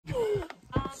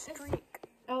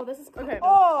Oh, this is cool. Okay.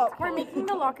 Oh, We're making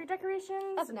the locker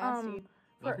decorations. That's nasty.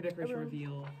 Locker decoration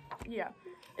reveal. Yeah,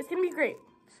 it's gonna be great.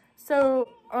 So,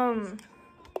 That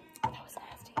was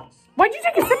nasty. why'd you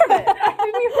take a sip of it? I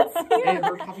didn't even see Hey, it.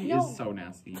 her coffee is so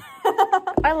nasty.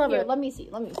 I love Here, it. let me see.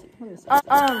 Let me see.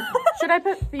 Should I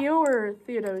put Theo or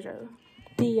Theodosia?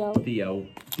 Theo. Theo.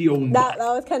 that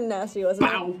was kind of nasty, wasn't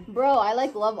it? Wow. Bro, I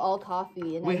love all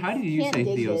coffee. And Wait, how did you can't say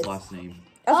dig Theo's this. last name?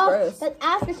 That's gross. That's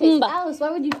aftertaste. Alice,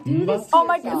 why would you do this to Oh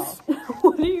my yourself? goodness.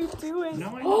 What are you doing? No,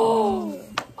 I know.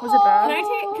 Was it bad?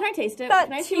 Can I taste it? That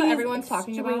Can I see what tea everyone's is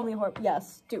talking about? extremely horrible.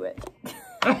 Yes, do it.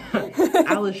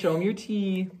 Alice, show him your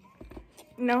tea.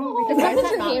 No, It's because not that it's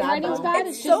your not handwriting's bad. bad,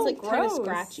 It's it's so just like kind of gross.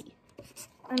 scratchy.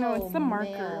 I know, it's the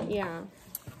marker. Man. Yeah.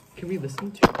 Can we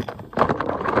listen to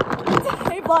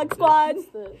Hey, Vlog Squad.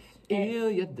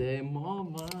 Il y a des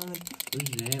moments où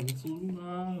j'aime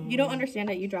souvent. You don't understand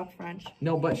it, you dropped French.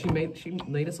 No, but she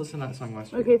made us listen to that song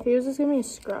last week. Okay, Theo's is giving me a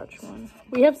scratch one.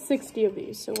 We have 60 of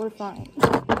these, so we're fine.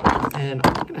 And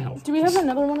I'm not gonna help. Do we have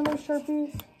another one of those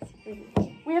Sharpies?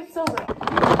 We have silver.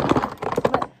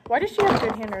 But why does she have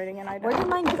good handwriting and I don't? Where did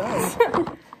mine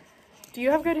go? Do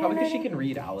you have good Probably because handwriting? she can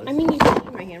read, Alice. I mean, you can see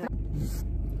my handwriting.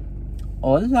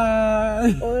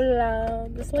 Hola! Hola.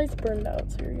 This light's burned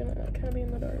out, so you're gonna kind of be in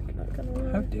the dark. Not gonna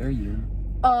lie. How dare you?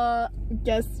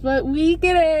 Guess what week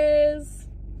it is?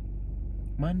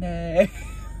 Monday.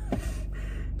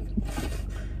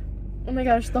 Oh my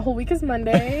gosh, the whole week is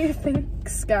Monday.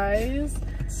 Thanks, guys.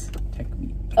 It's Tech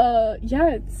Week. Yeah,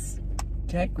 it's...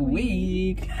 Tech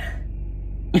Week.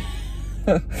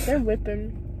 They're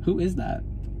whipping Who is that?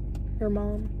 your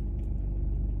mom.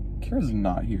 Kara's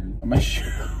not here. Am I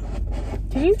sure?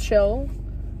 Can you chill?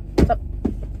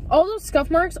 All those scuff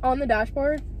marks on the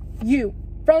dashboard,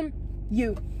 from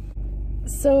you.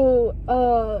 So,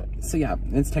 So yeah,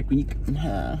 it's Tech Week. we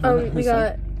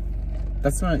got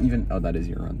That's not even. Oh, that is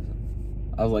your run.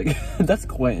 I was like, that's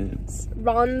Quentin's.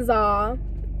 Ronza,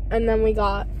 and then we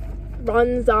got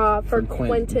Ronza for From Quentin.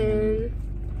 Quentin.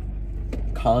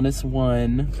 Colonist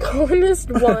 1.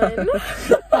 Colonist 1.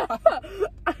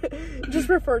 Just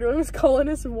refer to him as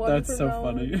Colonist 1. That's from so now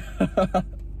funny.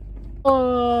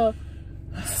 on.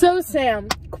 So Sam,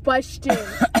 question.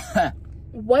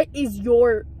 What is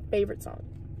your favorite song?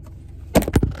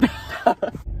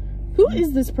 Who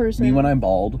is this person? Me when I'm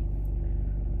bald.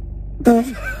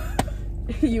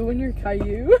 You and your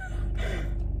Caillou.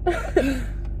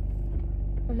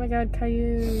 Oh my god,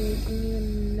 Caillou. Didn't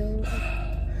even know.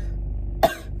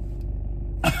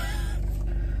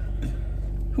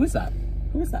 Who is that?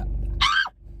 Who is that?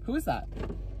 Who is that?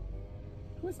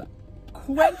 Who is that?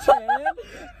 Quentin!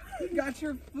 You got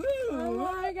your food! Oh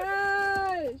my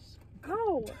gosh!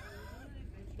 Ow!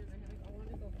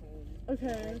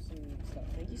 Okay.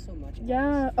 Thank you so much.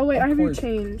 Yeah. Oh wait, I have your course.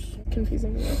 change.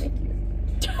 Confusing me. Thank you.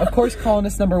 Of course,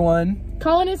 colonist number 1.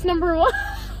 Colonist number 1.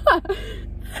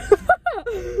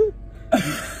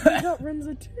 I got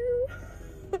Renza too.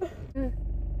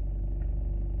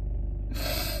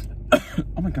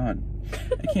 Oh my god.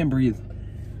 I can't breathe.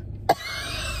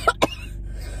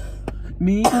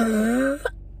 Me? I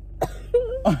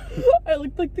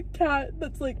look like the cat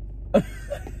that's like.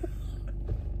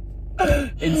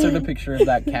 Insert a picture of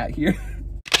that cat here.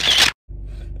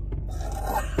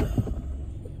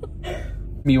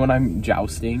 Me when I'm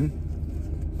jousting.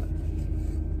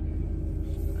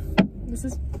 This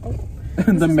is. Oh.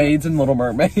 The maids in Little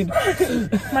Mermaid.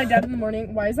 My dad in the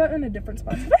morning. Why is that in a different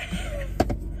spot today?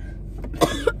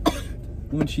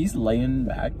 When she's laying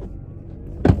back.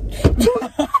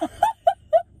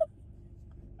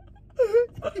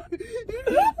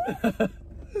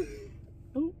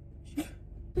 Oh, this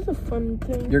is a fun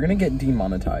thing. You're gonna get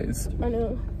demonetized. I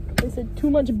know. They said too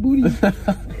much booty.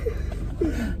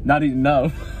 Not even,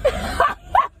 no.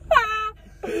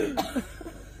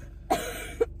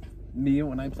 Me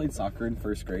when I played soccer in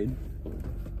 1st grade.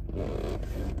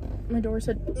 My door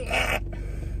said.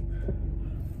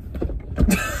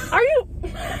 Are you?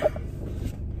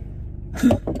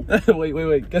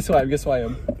 Wait. Guess who I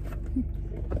am?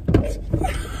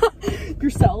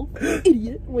 Yourself,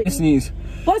 idiot. Wait. Sneeze.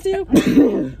 Bless you.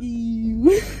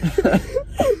 Ew.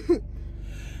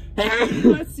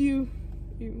 Bless you.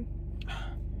 Ew.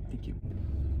 Thank you.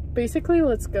 Basically,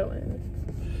 let's go in.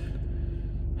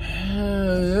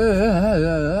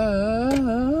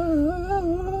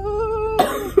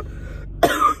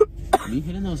 Me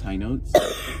hitting those high notes.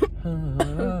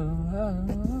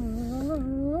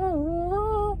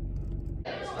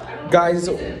 Guys,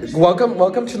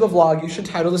 welcome to the vlog. You should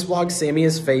title this vlog "Sammy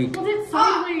is fake." Hold it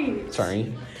sideways.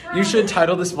 Sorry. You should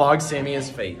title this vlog "Sammy is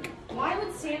fake." Why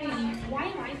would Sammy? Why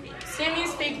am I fake? Sammy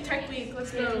is fake. Tech Week. Let's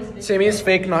Sammy is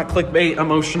fake, not clickbait,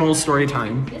 emotional story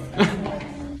time. If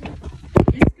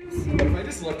I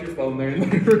just left your phone there and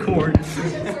let it record.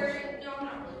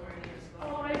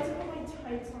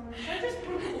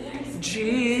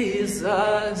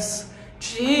 Jesus,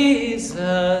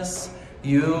 Jesus,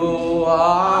 you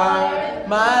are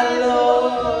my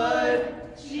Lord.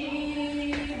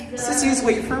 Sissies,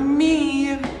 wait for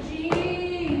me.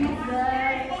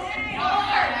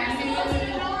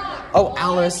 Oh,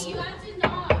 Alice.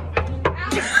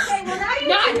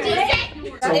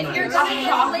 If you're just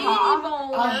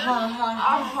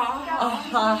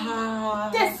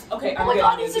This. Okay, Oh my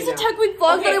god, is this a tech week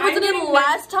vlog that I wasn't in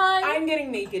last time? I'm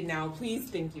getting naked now. Please,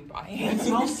 thank you. Bye. It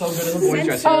smells so good in the boy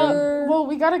dressing room. Well,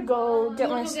 we gotta go get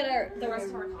my. the rest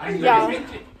of our Yeah.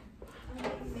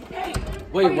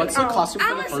 Wait, what's the costume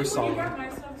for the first song?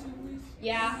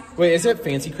 Yeah. Wait, is it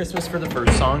Fancy Christmas for the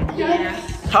first song? Yeah.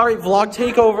 Alright, vlog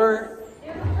takeover.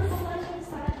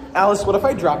 Alice, what if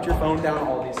I dropped your phone down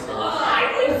all these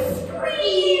stairs?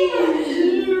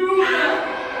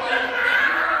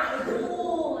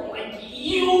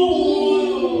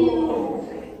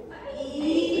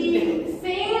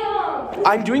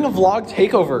 I'm doing a vlog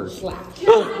takeover.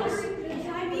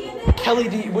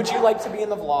 Kelly, would you like to be in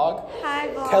the vlog? Hi,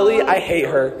 vlog. Kelly, I hate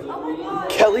her. Oh my god.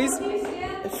 Kelly's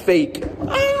fake.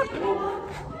 Alright,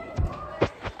 vlog.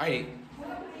 Hey,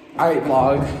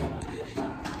 vlog.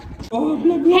 It's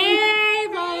opening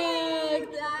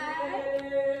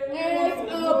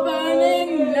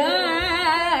night.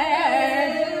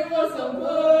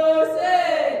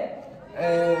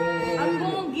 I'm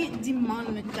gonna get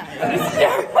demonetized.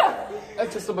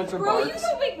 That's just a bunch of barks.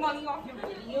 make money off your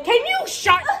video. Can you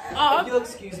shut If up? you'll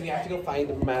excuse me, I have to go find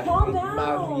Maria. Calm down.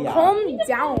 Calm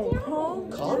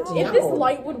down. If this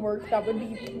light would work, that would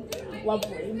be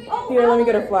lovely. Here, let me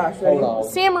get a flash. Ready? Hold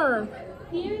on. Sammer,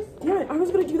 Yeah, I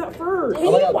was gonna do that first. can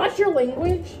you watch your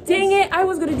language? Dang it, I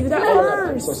was gonna do that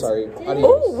I'm first. so sorry.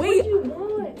 Oh, wait.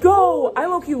 Go. I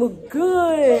low-key look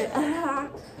good. Oh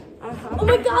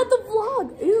my god, the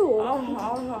vlog. Ew.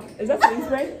 Is that sleep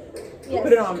spray? Yes.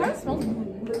 Put it on me.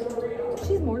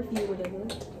 She's Morphe or whatever.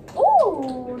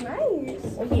 Oh, nice.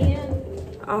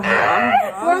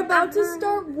 We're about to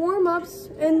start warm-ups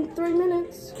in 3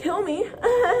 minutes. Kill me.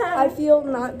 I feel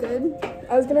not good.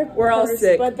 I was gonna We're all curse,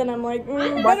 sick. but then I'm like,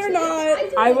 better not.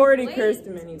 I've already cursed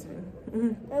many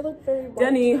times. I look very bad.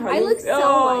 Denny, how I you- look so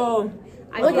Oh.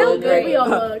 Look how good we all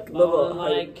look.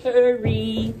 Like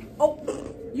curry.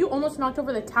 You almost knocked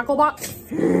over the tackle box.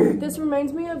 This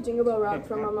reminds me of Jingle Bell Rock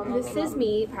from my mom. This is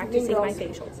me practicing my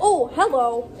facials. Oh,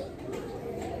 hello.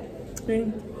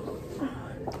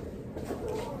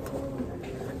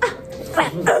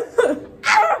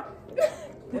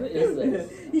 What is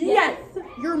this? Yes.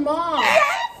 Your mom.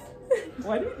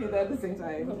 Why do you do that at the same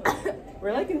time?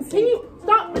 We're like in Can sync. you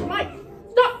stop with Mike?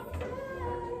 Stop.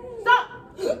 Stop.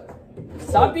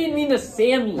 Stop being mean to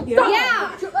Sammy.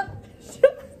 Yeah.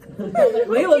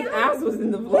 Layla's ass was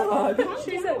in the vlog.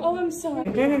 She said, "Oh, I'm sorry."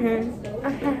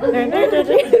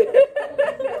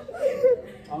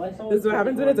 This is what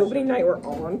happens when it's opening night. We're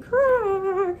all on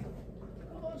crack.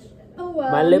 Oh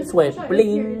well. My lips went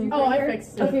bling. Oh, I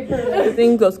fixed it. Okay, perfect. The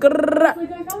thing goes.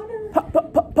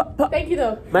 Thank you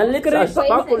though. My lips are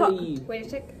sparkly. Wait a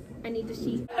sec. I need to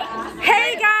see.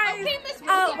 Hey guys.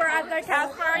 Oh, we're at the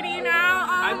cast party now.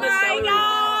 Oh my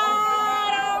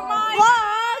god. Oh my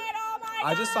god.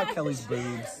 I just saw Kelly's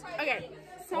boobs. Okay.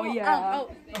 So, Oh, yeah.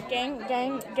 gang.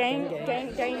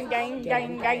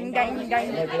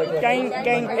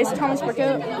 It's Thomas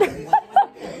Burkett.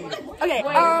 Okay,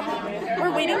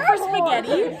 we're waiting for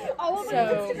spaghetti. So,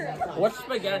 What's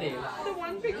spaghetti?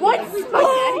 what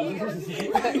spaghetti?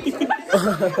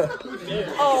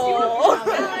 Oh,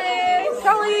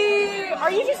 Kelly,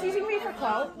 are you just using me for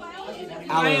clout?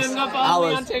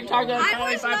 Alice, TikTok.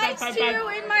 I was nice to you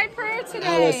in my prayer today.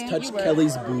 Alice, touch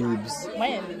Kelly's boobs.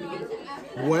 When?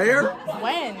 Where?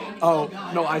 When? Oh,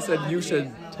 no, I said you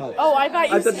should touch. Oh, I thought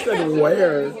you I said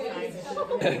where?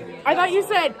 I thought you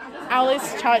said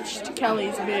Alice touched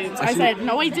Kelly's boobs. I said,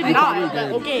 no, I did not.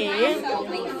 But okay.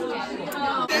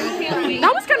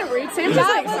 That was kind of rude. Sam just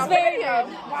like stopped the video.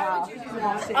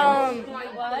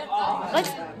 Let's.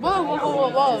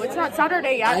 Whoa. It's not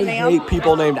Saturday yet, I ma'am. hate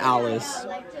people named Alice.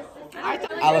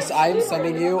 Alice, I am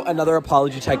sending you another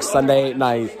apology text Sunday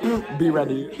night. Be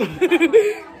ready.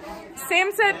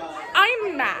 Sam said,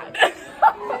 I'm mad.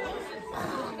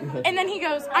 And then he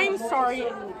goes, I'm sorry.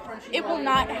 It will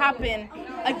not happen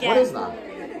again. What is that?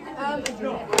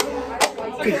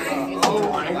 Oh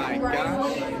my god.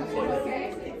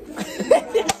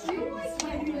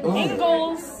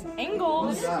 Angles.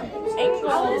 Angles.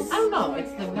 Angles. I don't know.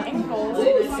 It's the Angles.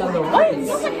 What?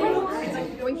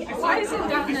 Why is it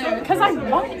down there? Because I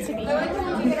want it to be.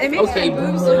 Okay.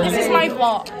 This is my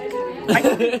vlog. I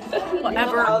can do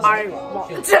whatever I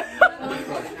want.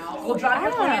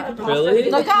 Really?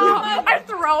 Look how I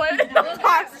throw it in the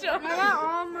pasta.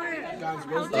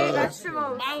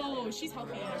 Oh, she's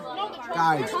healthy.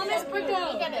 Guys. Thomas, look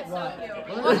at it.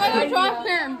 Look at your drop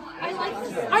him.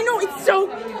 I know, it's so...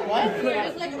 What?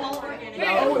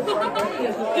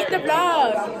 It's the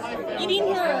vlog. Eating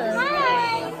her.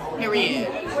 Period.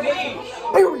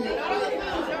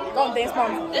 Don't dance,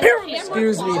 mom.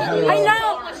 Excuse me, hello. I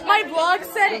know. My vlog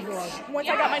said once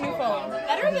I got my new phone.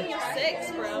 Better than your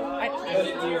 6, bro.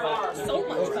 So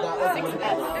much better.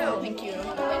 6S. Thank you.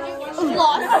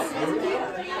 Plus.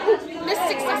 Miss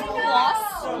 6S plus.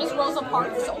 Miss Rosa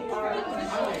Parks. So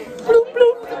Bloop,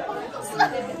 bloop.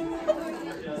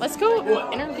 Let's go.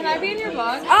 can I be in your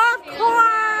vlog? Of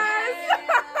course.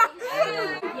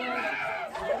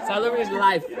 Celery's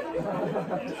life.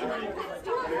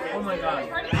 Oh my god.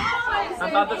 I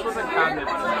thought this was a cabinet.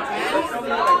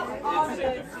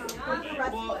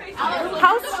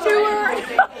 House Stewart.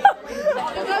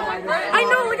 I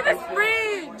know, look at this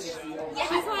fridge.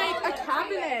 She's like a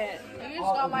cabinet. You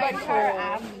just got my entire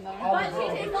ass.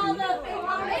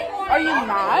 Are you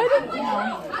mad? No.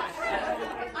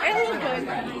 I look good.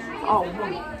 Oh.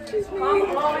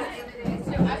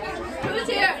 Who's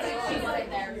here?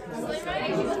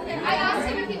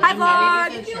 Hi,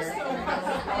 vlog.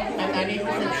 And I need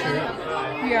one shirt.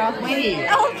 Yeah. Wait.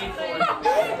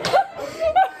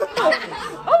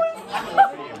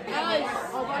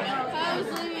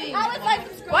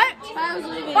 What?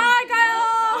 Bye, Kyle.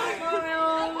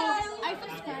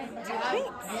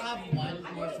 You have one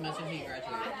more semester when you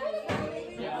graduate.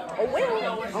 Oh,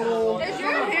 well. Is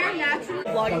your hair natural?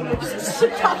 Vlogging. We're just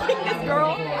talking this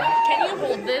girl. Can you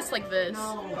hold this like this?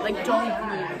 Like, don't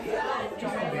move.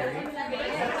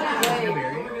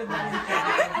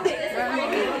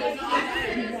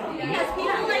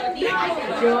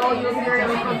 Joe, you're very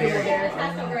uncomfortable there.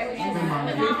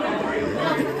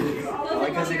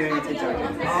 Because you're doing a TikTok.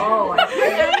 Oh,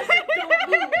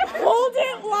 Hold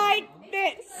it like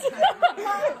this.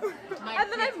 And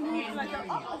then I move like that.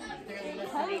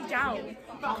 Calm down.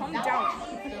 Calm down.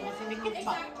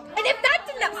 And if that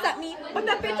didn't upset me, when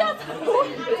the bitch is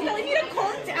telling me to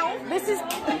calm down. This is...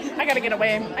 I gotta get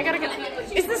away. I gotta get...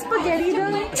 Is this spaghetti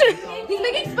done? he's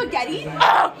making spaghetti?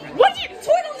 What did you...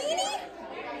 Tortellini?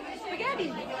 Spaghetti.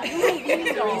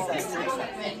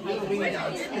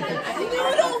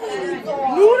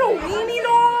 Noodle weenie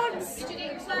dogs?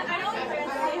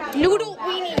 Noodle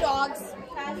weenie dogs.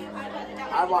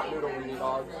 I want noodle weenie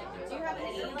dogs.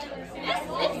 This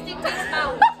lipstick takes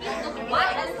about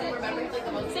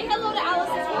say hello to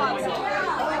Alice's vlogs.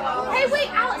 Hey, wait,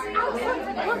 Alice.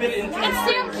 Look, it's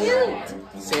Sam Cute.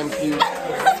 Sam Cute.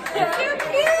 Sam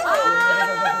Cute.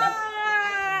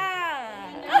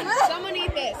 Someone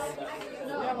eat this.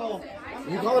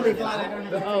 You calling me flat?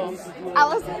 Oh.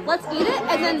 Alice, let's eat it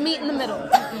and then meet in the middle.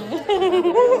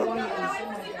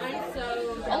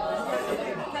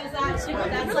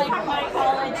 That's like my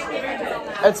college.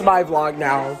 It's my vlog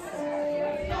now.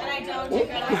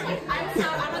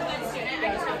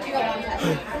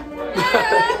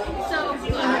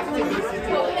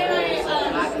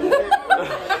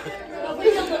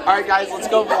 Alright guys, let's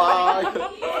go vlog.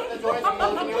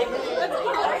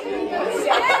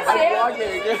 I'm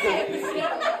vlogging.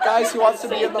 Guys, who wants to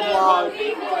be in the vlog?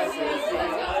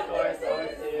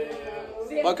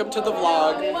 Welcome to the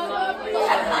vlog.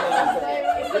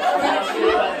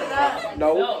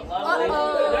 No.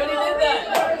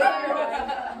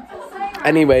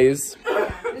 Anyways.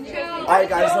 Alright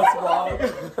guys, let's vlog.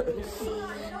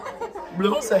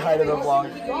 Say hi to the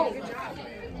vlog.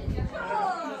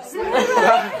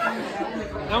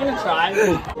 I'm gonna try.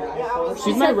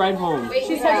 She's my ride home.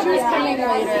 She said she was coming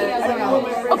later. I don't know.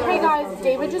 Okay, guys,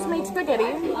 David just made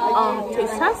spaghetti.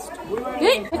 Taste test.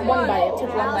 Take one bite.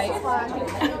 Take one bite.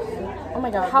 Oh my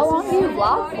god. How long do you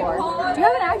vlog for? Do you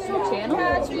have an actual channel?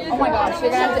 Oh my gosh,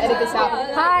 you're gonna have to edit this out.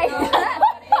 Hi.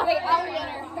 Wait, I'll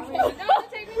re-enter.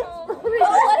 Okay.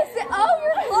 What is it? Oh,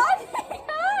 you're vlogging.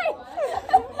 Hi.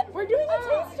 We're doing a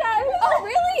taste test. Oh,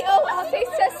 really? Oh, I'll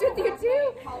taste test with you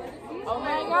too. Oh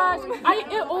my gosh.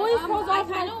 It always falls off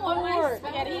my fork.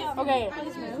 Okay.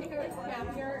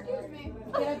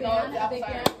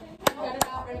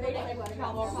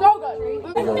 So good.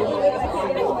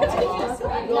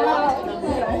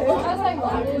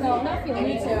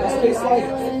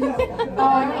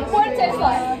 What it tastes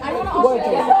like?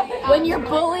 When you're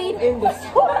bullied.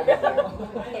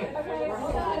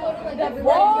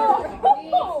 Whoa.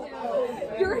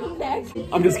 You're next.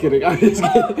 I'm just kidding. I'm just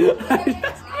kidding. I'm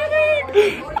just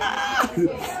kidding.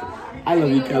 I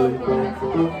love you, Kelly.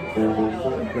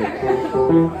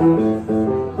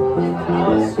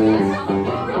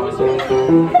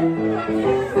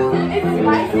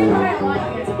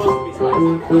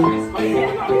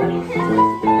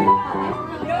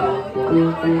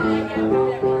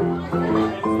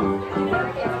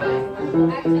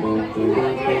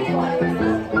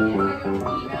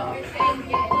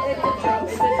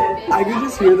 I could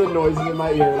just hear the noises in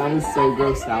my ear and I was so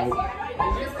grossed out.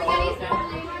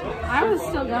 I was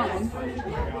still going.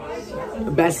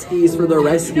 Besties for the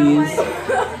resties.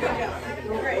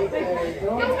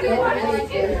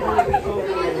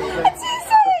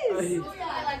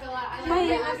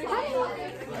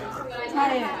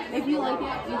 Try it. If you like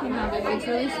it, you can have it. It's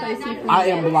really spicy. I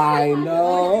am blind.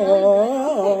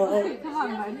 Oh. Come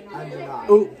on, bud.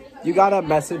 Ooh, you got a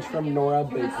message from Nora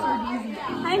Baker.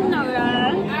 Hi,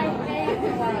 Nora.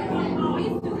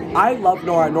 I love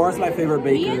Nora. Nora's my favorite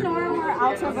Me and baker. Nora were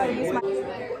out to buddies.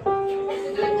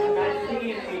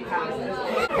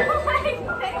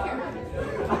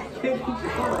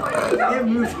 It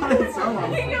moves on its own.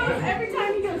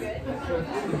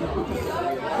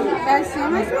 Guys,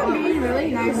 Sam's been being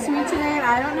really nice to me today, and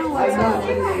I don't know what's up.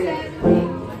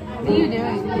 What are you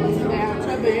doing?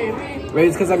 Maybe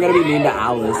it's because I'm going to be mean to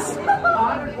Alice.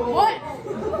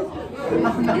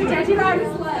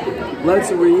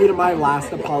 Let's read my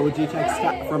last apology text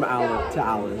from Alice to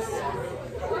Alice.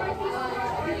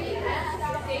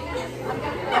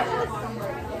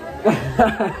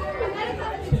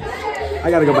 I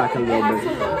gotta go back a little bit.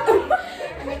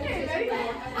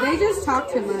 They just talk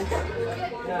too much.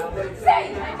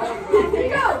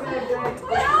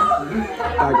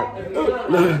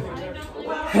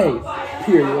 Hey,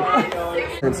 period.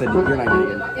 And said, you're not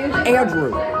getting it.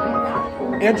 Andrew.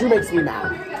 Andrew makes me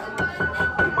mad.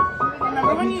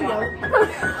 Remember when you yelled?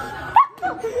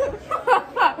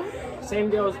 Same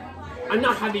goes. I'm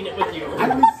not having it with you.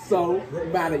 I was so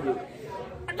mad at you.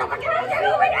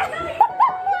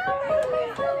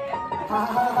 We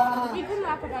can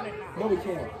laugh about it now. No, we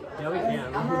can't. Yeah, we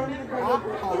can.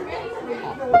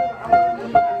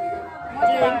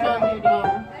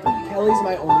 Kelly's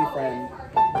my only friend.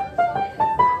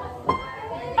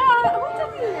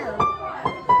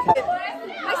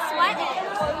 I sweated.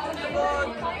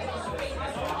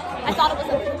 I thought it was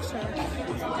a picture.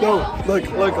 No, look.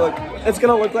 It's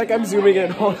gonna look like I'm zooming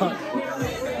in. Hold on.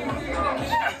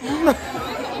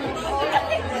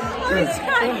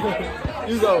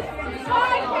 You go.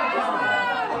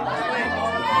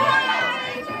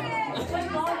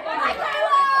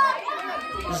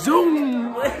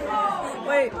 Zoom!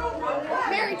 Wait.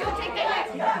 Mary, don't take that.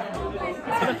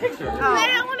 Take a picture. I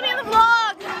don't want to be in the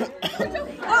vlog.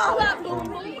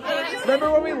 Remember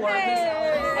when we learned this?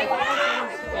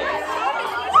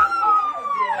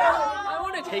 I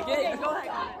want to take it. Go ahead.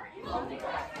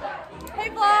 Hey,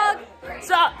 vlog.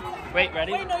 Stop. Wait,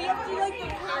 ready? Wait, no, you have to like, no,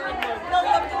 you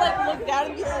have to like look down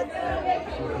and be like,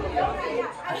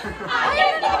 I'm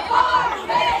in the bar.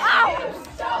 Ow.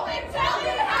 Show and tell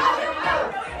you how to move.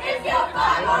 If you're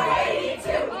 5 or 82,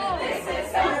 this is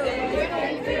something you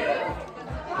can do.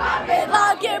 Poppin',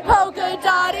 lockin', polka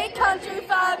dotted, country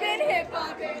fobbin', hip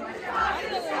hoppin'.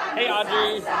 Hey,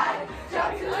 Audrey.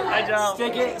 Hi, Joe.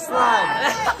 Stick it,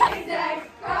 slide.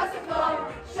 Cross the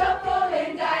floor,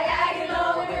 shuffling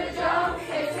diagonal with the drum.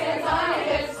 6 hands on your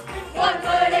hips. 1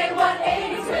 foot in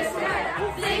 180 twist.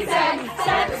 Zigzag,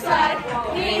 side to side,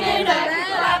 leaning back,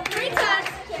 clap 3 times.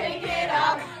 Shake it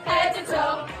out, head to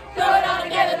toe. Throw it all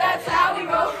together, that's how we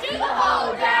roll. Do the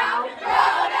hold down,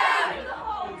 roll down,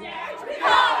 hold down,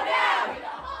 hold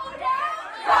down,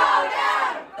 hold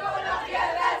down. Throw it all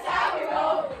together, that's how we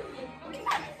roll.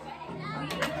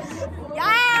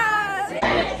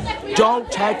 Yeah!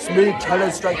 Don't text me, tell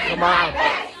us straight, come on.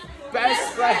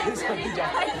 Best friends.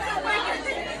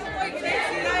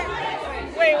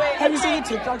 wait. Have you seen the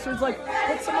TikToks where it's like,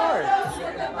 put some more?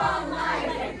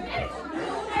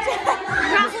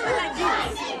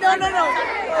 No.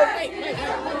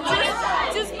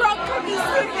 Just brought cookies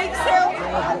to a big sale.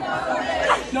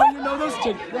 No, you know those have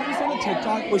you seen the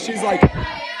TikTok where she's like,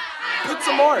 put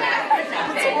some more.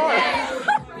 Put some more.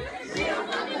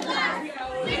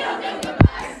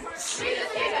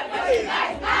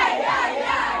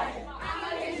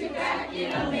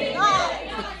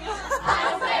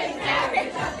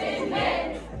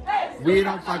 We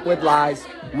don't fuck with lies.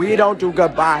 We don't do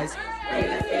goodbyes.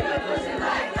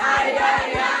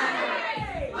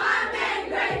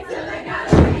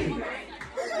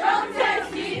 Don't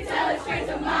touch me, tell it straight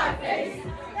to my face.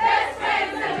 Best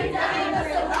friends, let me down in the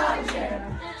salon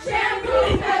chair. Shampoo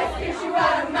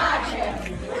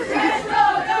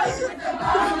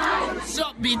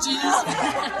bitches.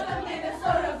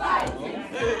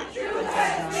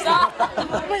 Stop.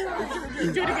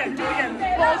 Do it again. Do it again.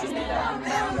 Balls just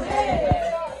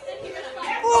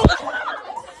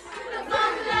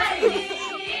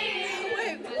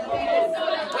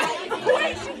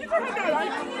Wait, she keeps her head down.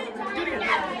 Do it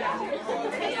again.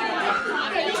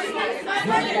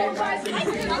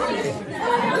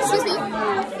 Excuse me.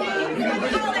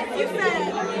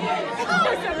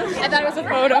 I thought it was a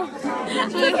photo.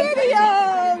 It's a video.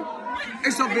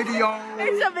 It's a video.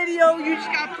 It's a video. You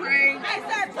just got pranked.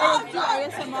 Let's do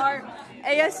ASMR.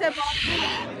 ASMR.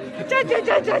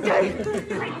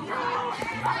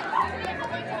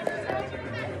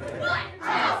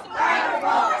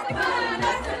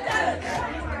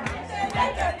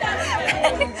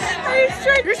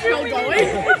 You're still going.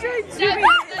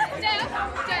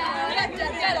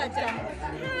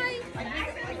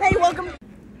 Hey, welcome.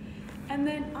 And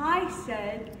then I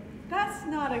said, that's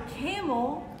not a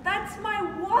camel, that's my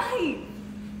wife.